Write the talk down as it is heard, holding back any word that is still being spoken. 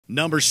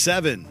Number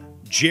 7.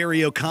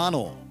 Jerry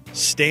O'Connell,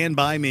 Stand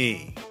By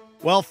Me.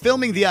 While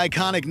filming the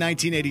iconic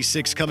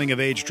 1986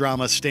 coming-of-age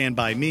drama Stand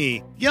By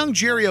Me, young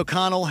Jerry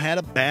O'Connell had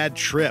a bad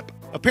trip.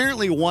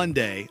 Apparently one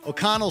day,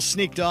 O'Connell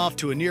sneaked off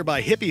to a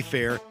nearby hippie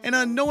fair and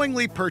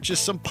unknowingly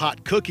purchased some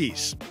pot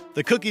cookies.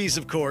 The cookies,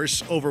 of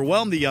course,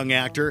 overwhelmed the young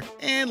actor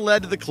and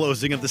led to the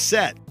closing of the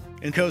set.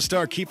 In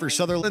co-star Kiefer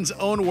Sutherland's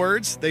own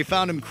words, they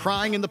found him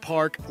crying in the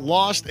park,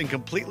 lost and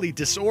completely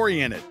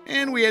disoriented,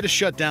 and we had to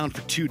shut down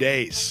for 2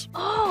 days.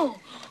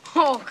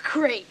 Oh,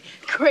 great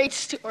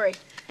story.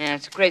 Yeah,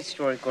 it's a great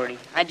story, Gordy.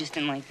 I just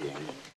didn't like the ending.